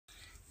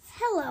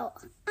Hello,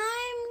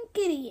 I'm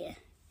Gideon.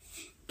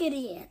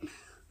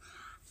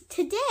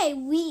 Today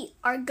we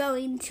are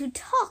going to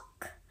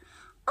talk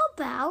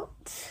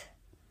about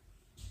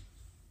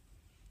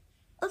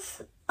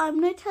I'm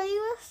going to tell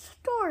you a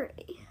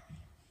story.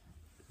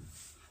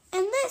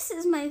 And this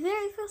is my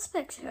very first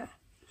picture.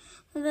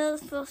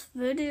 This first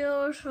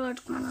video, so it's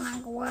going to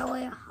like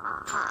really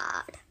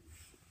hard.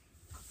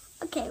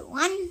 Okay,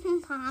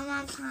 one time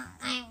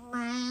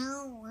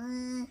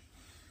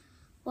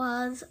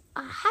was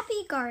a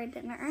happy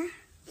gardener,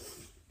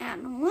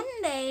 and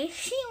one day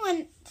she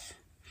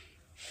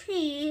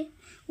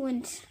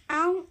went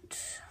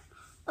out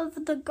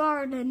of the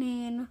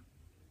gardening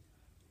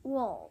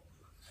wall,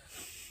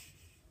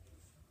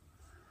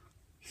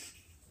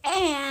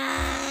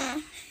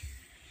 and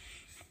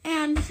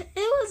it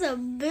was a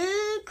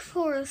big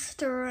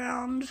forest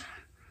around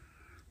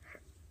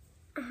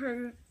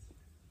her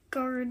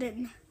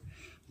garden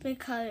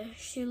because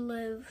she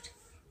lived.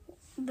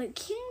 The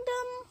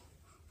kingdom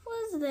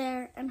was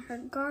there and her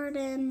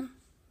garden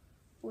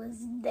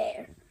was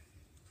there.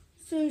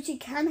 So she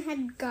kind of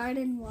had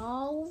garden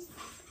walls.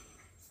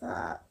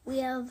 And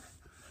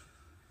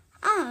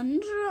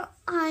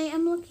I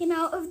am looking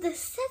out of the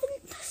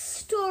 7th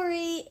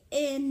story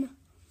in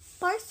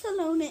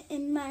Barcelona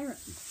in my room.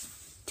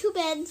 2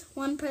 beds,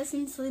 1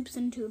 person sleeps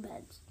in 2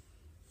 beds.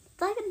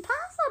 It's like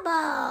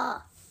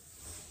impossible.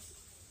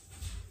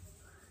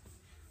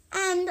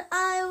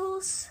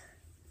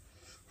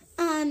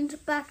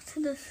 And back to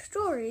the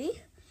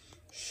story,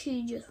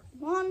 she just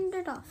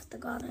wandered off the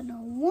garden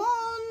and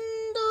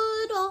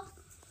wandered off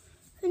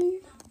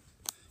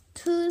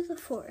into the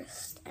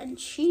forest, and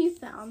she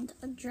found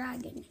a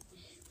dragon.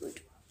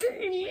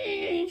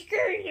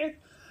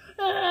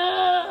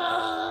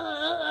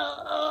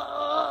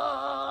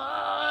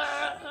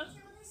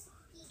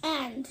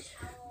 And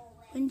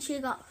when she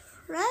got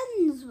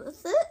friends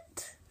with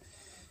it,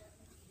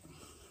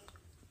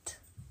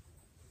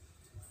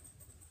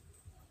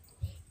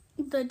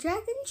 the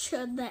dragon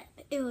showed that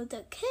it was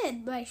a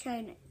kid by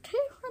showing it 2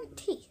 front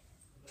teeth.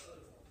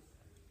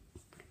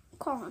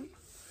 Gone.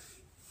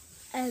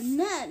 And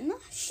then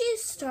she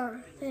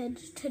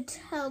started to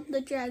tell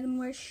the dragon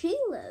where she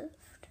lived.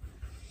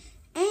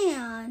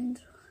 And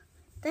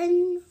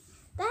then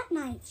that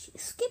night she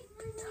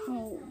skipped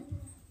home.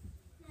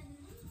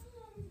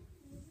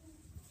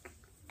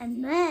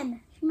 And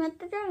then she met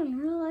the dragon.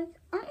 They were like,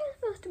 "Aren't you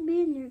supposed to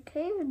be in your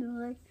cave?" And they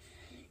were like,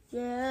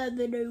 "Yeah,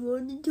 but I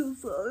wanted to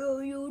follow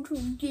you to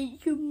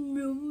get some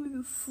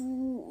yummy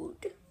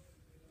food."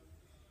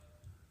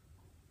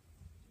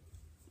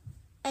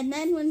 And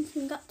then when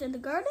she got to the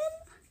garden,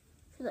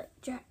 she was like,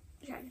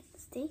 "Dragon,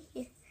 stay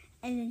here."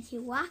 And then she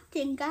walked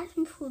in, got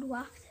some food,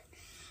 walked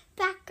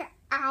back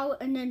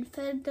out, and then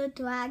fed the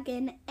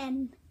dragon,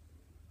 and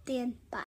then bye.